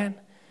has. Amen?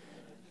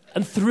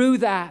 And through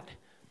that,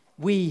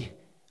 we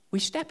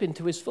step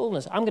into his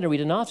fullness. I'm going to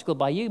read an article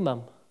by you,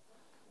 Mum.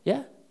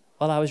 Yeah?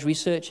 While I was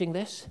researching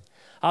this.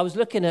 I was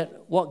looking at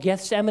what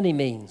Gethsemane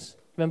means.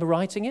 Remember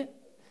writing it?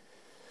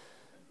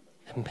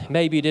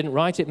 Maybe you didn't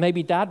write it.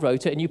 Maybe Dad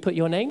wrote it and you put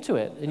your name to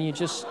it. And you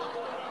just...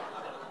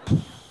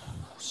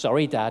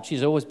 Sorry, Dad.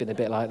 She's always been a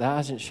bit like that,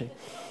 hasn't she?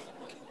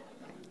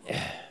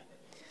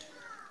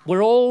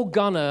 We're all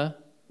gonna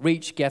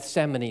reach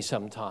Gethsemane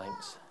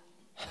sometimes.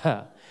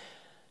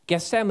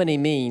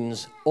 Gethsemane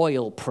means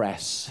oil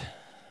press.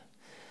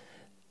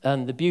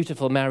 And the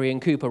beautiful Marion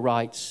Cooper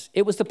writes,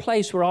 it was the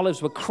place where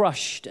olives were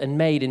crushed and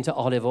made into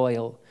olive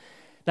oil.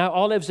 Now,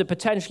 olives are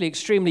potentially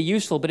extremely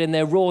useful, but in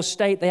their raw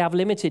state, they have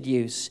limited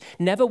use.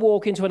 Never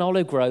walk into an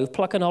olive grove,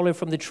 pluck an olive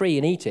from the tree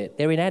and eat it.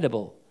 They're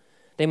inedible.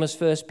 They must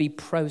first be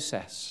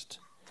processed,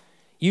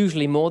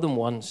 usually more than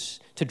once,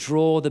 to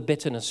draw the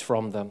bitterness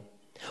from them.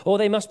 Or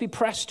they must be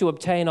pressed to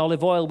obtain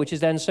olive oil, which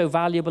is then so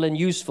valuable and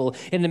useful.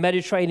 In the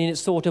Mediterranean,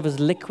 it's thought of as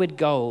liquid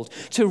gold.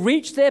 To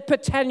reach their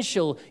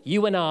potential,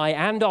 you and I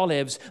and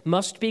olives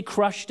must be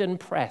crushed and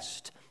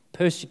pressed,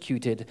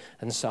 persecuted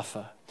and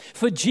suffer.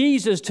 For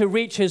Jesus to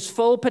reach his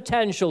full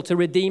potential to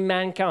redeem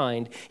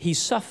mankind, he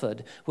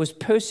suffered, was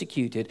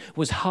persecuted,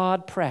 was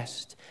hard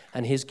pressed,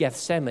 and his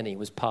Gethsemane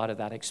was part of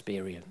that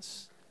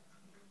experience.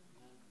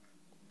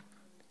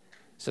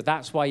 So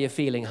that's why you're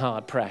feeling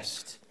hard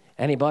pressed.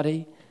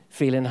 Anybody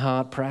feeling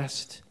hard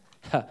pressed?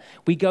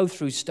 We go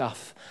through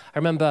stuff. I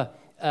remember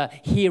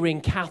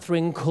hearing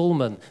Catherine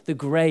Kuhlman, the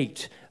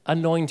great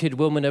anointed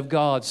woman of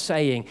God,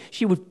 saying,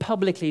 she would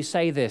publicly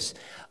say this,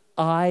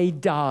 I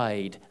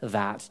died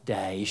that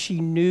day. She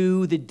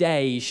knew the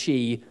day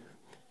she,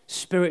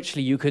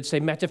 spiritually, you could say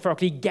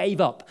metaphorically, gave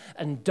up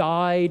and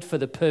died for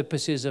the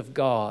purposes of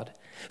God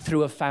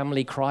through a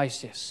family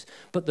crisis.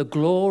 But the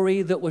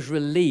glory that was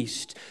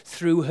released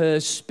through her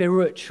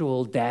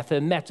spiritual death, her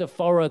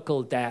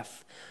metaphorical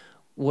death,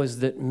 was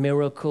that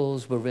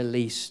miracles were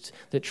released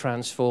that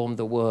transformed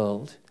the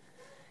world.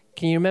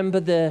 Can you remember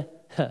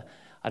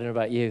I don't know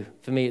about you,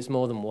 for me it's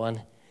more than one.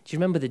 Do you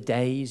remember the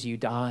days you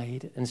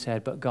died and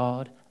said, but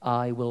God,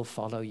 I will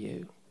follow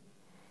you?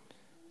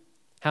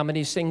 How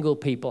many single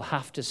people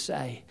have to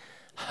say,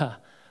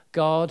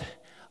 God,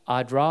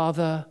 I'd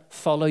rather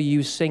follow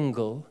you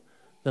single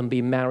than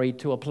be married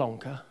to a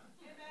plonker?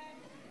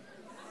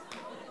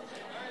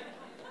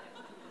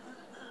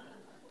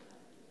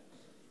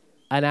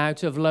 And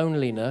out of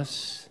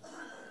loneliness,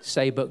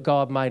 say, but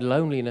God, my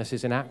loneliness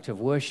is an act of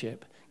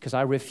worship because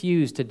I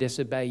refuse to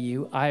disobey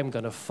you. I am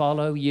going to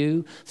follow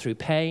you through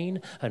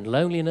pain and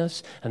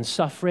loneliness and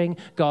suffering,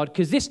 God,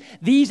 because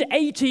these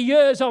 80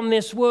 years on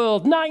this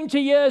world, 90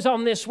 years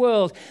on this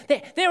world,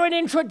 they're an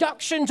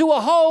introduction to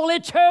a whole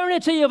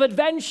eternity of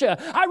adventure.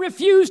 I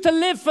refuse to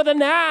live for the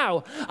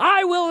now.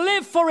 I will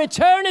live for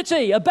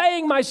eternity,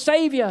 obeying my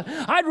Savior.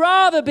 I'd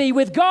rather be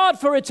with God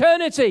for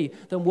eternity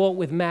than walk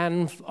with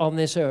man on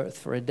this earth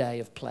for a day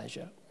of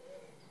pleasure.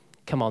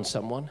 Come on,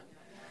 someone.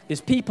 There's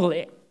people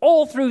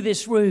all through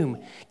this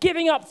room,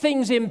 giving up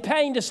things in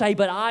pain to say,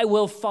 but I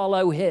will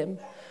follow him.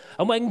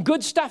 And when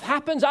good stuff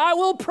happens, I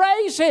will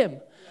praise him.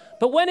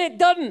 But when it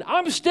doesn't,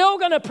 I'm still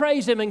going to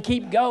praise him and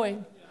keep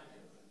going.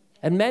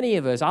 And many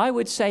of us, I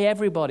would say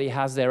everybody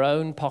has their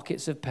own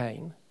pockets of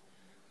pain.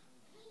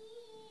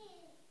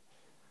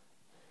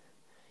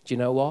 Do you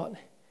know what?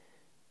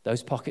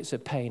 Those pockets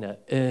of pain are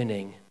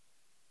earning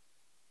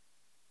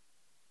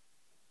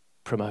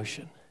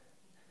promotion,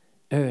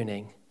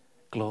 earning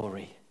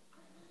glory.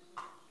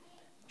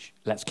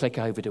 Let's click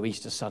over to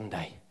Easter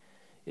Sunday.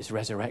 It's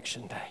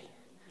Resurrection Day.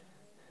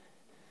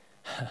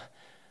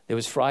 There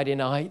was Friday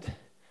night.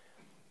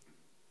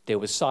 There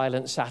was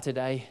silent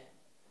Saturday.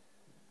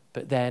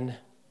 But then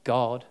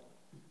God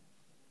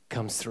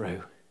comes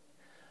through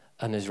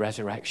and there's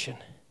resurrection.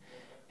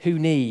 Who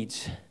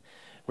needs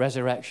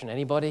resurrection?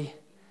 Anybody?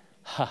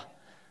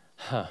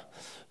 I'll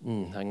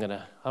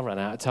run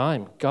out of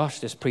time. Gosh,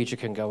 this preacher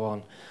can go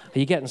on. Are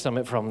you getting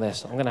something from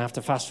this? I'm going to have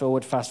to fast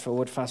forward.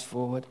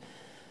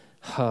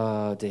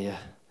 Oh, dear.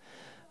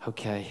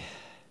 Okay.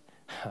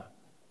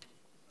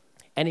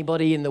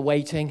 Anybody in the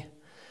waiting?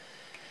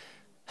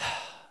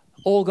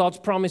 All God's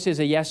promises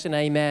are yes and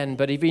amen,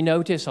 but if you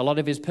notice, a lot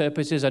of his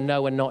purposes are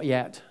no and not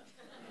yet.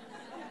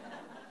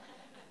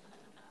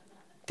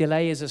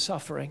 Delay is a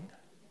suffering.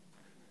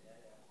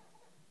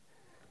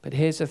 But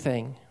here's the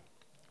thing.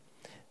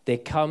 There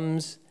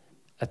comes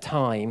a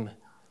time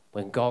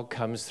when God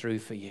comes through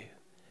for you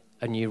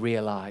and you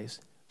realize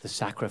the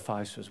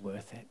sacrifice was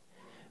worth it.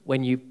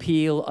 When you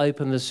peel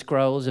open the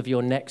scrolls of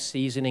your next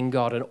season in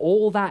God and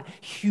all that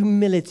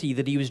humility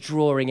that he was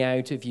drawing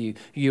out of you,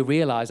 you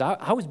realize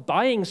I was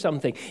buying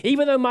something.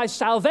 Even though my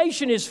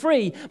salvation is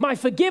free, my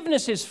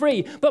forgiveness is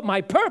free, but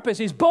my purpose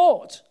is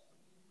bought.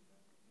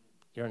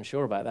 You're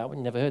unsure about that one?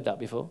 You never heard that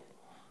before?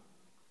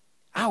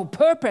 Our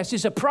purpose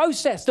is a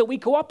process that we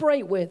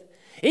cooperate with.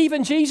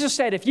 Even Jesus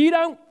said, if you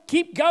don't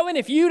keep going,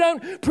 if you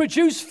don't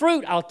produce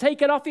fruit, I'll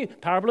take it off you.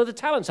 Parable of the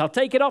talents, I'll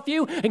take it off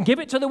you and give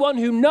it to the one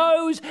who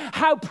knows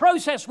how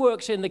process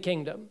works in the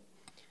kingdom.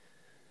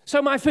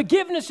 So my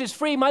forgiveness is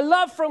free. My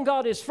love from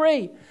God is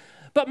free.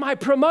 But my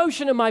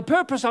promotion and my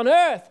purpose on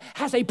earth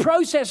has a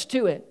process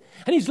to it.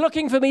 And he's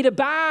looking for me to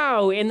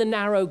bow in the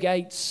narrow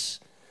gates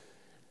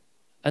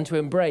and to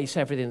embrace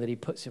everything that he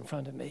puts in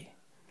front of me.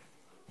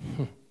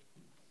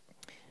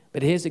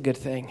 But here's a good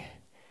thing.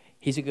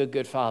 He's a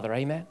good father,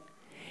 amen?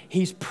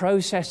 He's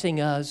processing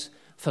us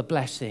for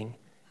blessing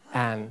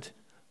and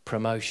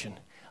promotion.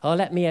 Oh,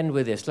 let me end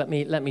with this. Let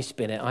me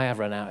spin it. I have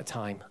run out of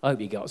time. I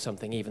hope you got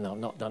something, even though I've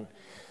not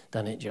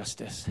done it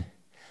justice.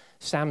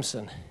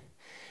 Samson.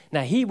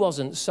 Now, he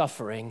wasn't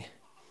suffering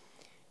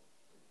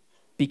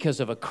because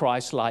of a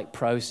Christ-like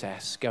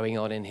process going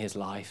on in his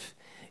life.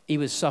 He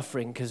was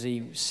suffering because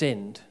he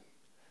sinned.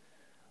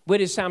 Where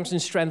did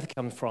Samson's strength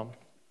come from?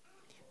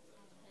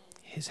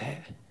 His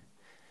hair.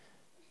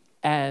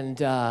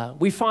 And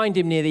we find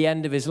him near the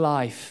end of his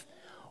life,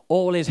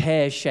 all his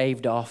hair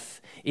shaved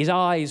off, his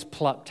eyes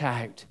plucked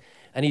out,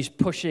 and he's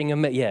pushing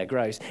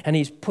and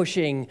he's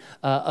pushing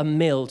a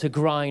mill to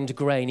grind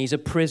grain. He's a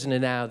prisoner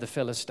now of the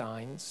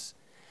Philistines.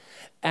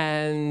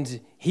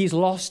 And he's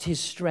lost his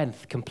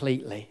strength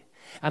completely.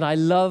 And I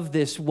love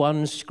this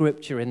one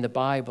scripture in the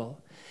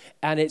Bible.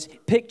 And it's,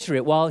 picture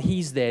it while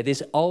he's there,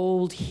 this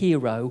old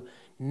hero,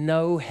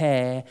 no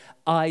hair,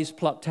 eyes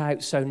plucked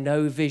out, so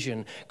no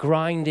vision,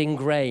 grinding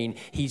grain.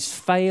 He's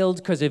failed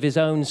because of his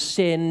own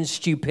sin,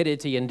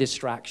 stupidity, and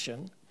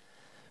distraction.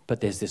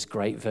 But there's this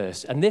great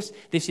verse. And this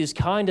is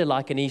kind of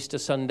like an Easter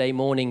Sunday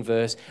morning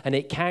verse. And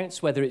it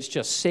counts whether it's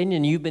just sin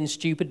and you've been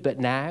stupid, but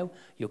now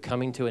you're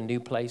coming to a new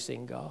place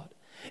in God.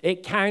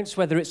 It counts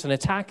whether it's an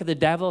attack of the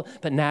devil,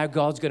 but now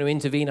God's going to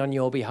intervene on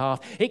your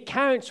behalf. It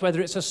counts whether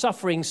it's a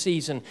suffering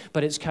season,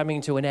 but it's coming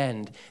to an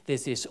end.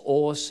 There's this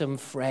awesome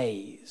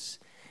phrase.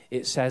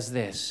 It says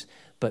this,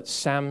 but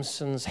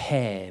Samson's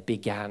hair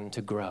began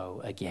to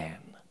grow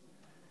again.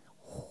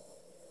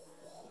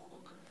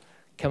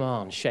 Come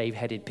on,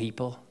 shave-headed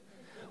people.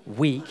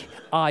 Weak,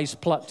 eyes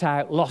plucked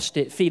out, lost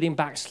it, feeling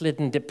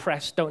backslidden,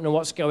 depressed, don't know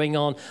what's going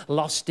on,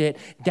 lost it,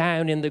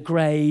 down in the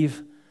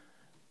grave.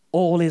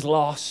 All is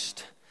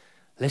lost.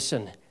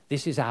 Listen,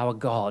 this is our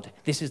God.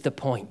 This is the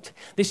point.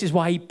 This is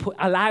why he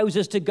allows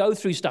us to go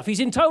through stuff. He's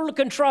in total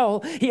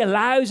control. He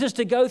allows us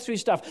to go through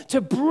stuff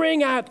to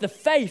bring out the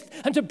faith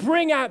and to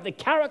bring out the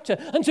character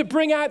and to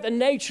bring out the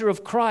nature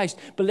of Christ.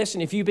 But listen,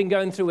 if you've been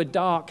going through a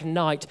dark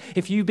night,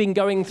 if you've been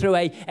going through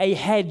a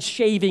head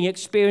shaving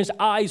experience,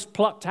 eyes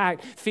plucked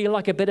out, feel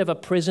like a bit of a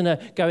prisoner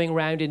going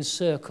around in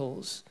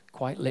circles,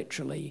 quite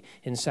literally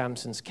in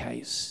Samson's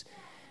case,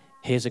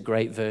 here's a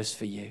great verse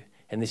for you.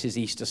 And this is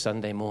Easter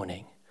Sunday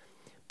morning.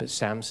 But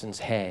Samson's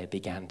hair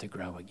began to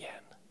grow again.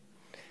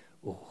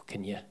 Oh,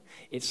 can you?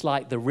 It's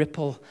like the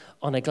ripple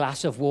on a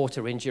glass of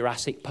water in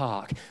Jurassic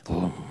Park.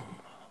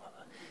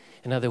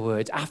 In other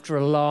words, after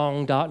a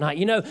long, dark night.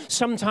 You know,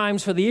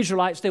 sometimes for the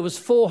Israelites, there was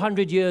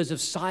 400 years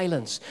of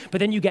silence. But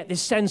then you get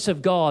this sense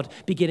of God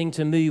beginning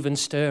to move and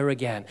stir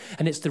again.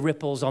 And it's the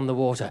ripples on the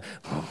water.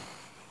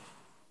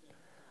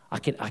 I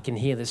can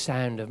hear the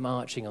sound of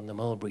marching on the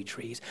mulberry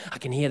trees. I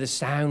can hear the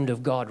sound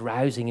of God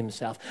rousing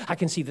himself. I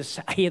can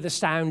hear the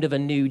sound of a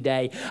new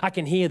day. I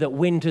can hear that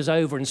winter's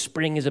over and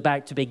spring is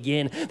about to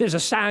begin. There's a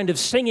sound of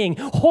singing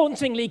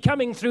hauntingly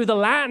coming through the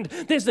land.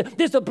 There's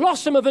the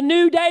blossom of a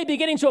new day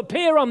beginning to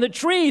appear on the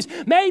trees.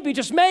 Maybe,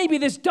 just maybe,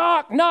 this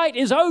dark night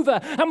is over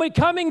and we're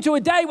coming to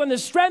a day when the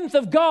strength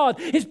of God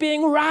is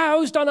being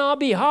roused on our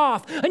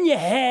behalf and your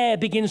hair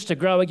begins to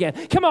grow again.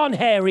 Come on,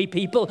 hairy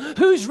people.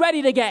 Who's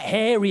ready to get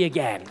hairy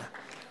again?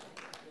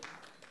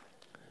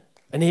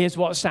 And here's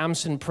what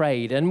Samson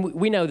prayed. And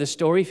we know the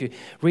story. If you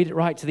read it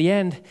right to the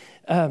end,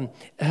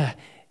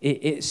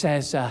 it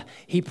says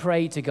he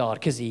prayed to God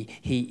because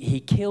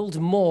he killed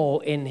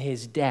more in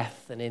his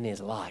death than in his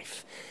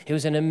life. It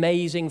was an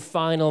amazing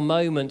final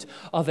moment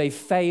of a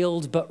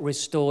failed but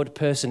restored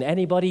person.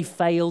 Anybody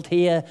failed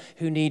here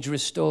who needs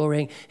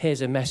restoring?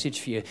 Here's a message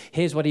for you.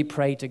 Here's what he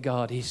prayed to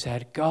God. He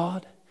said,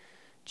 God,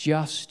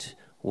 just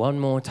one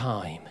more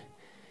time,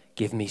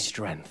 give me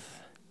strength.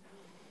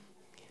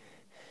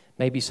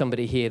 Maybe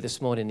somebody here this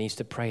morning needs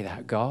to pray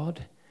that.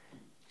 God,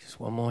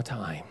 just one more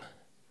time.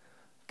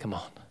 Come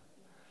on.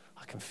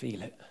 I can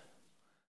feel it.